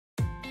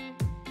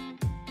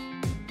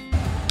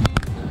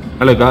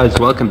Hello guys,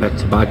 welcome back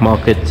to Bike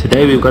Market.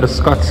 Today we've got a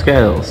Scott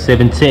Scale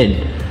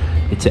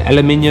 710. It's an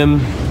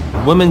aluminium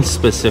women's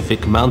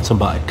specific mountain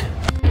bike.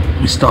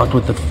 We start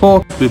with the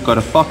fork. We've got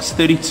a Fox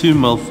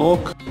 32mm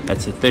fork.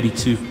 That's a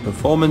 32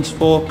 performance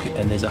fork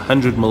and there's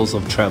 100 mils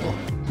of travel.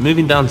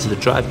 Moving down to the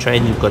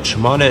drivetrain, you've got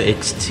Shimano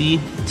XT.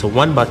 It's a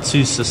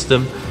 1x2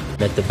 system.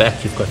 And at the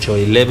back you've got your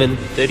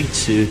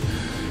 1132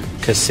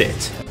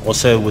 cassette.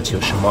 Also with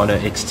your Shimano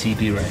XT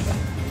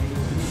derailleur.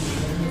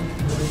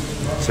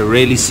 It's a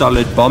really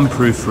solid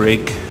bomb-proof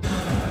rig.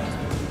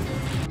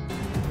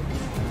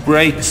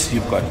 Brakes,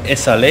 you've got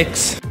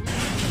SLX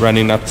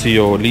running up to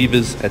your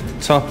levers at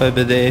the top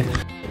over there.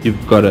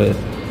 You've got a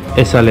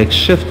SLX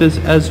shifters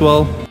as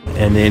well.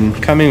 And then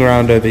coming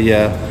around over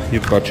here,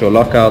 you've got your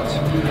lockout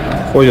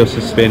for your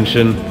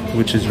suspension,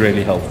 which is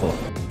really helpful.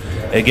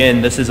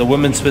 Again, this is a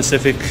women's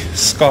specific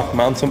Scott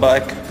mountain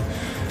bike.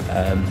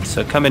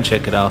 So come and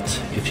check it out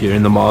if you're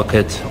in the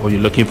market or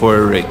you're looking for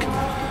a rig.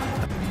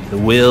 The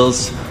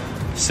wheels,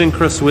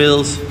 Synchros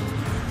wheels,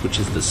 which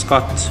is the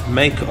Scott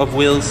make of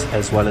wheels,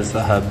 as well as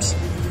the hubs.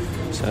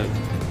 So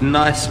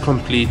nice,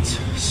 complete,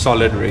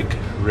 solid rig,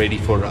 ready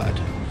for ride.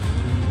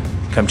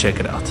 Come check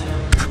it out.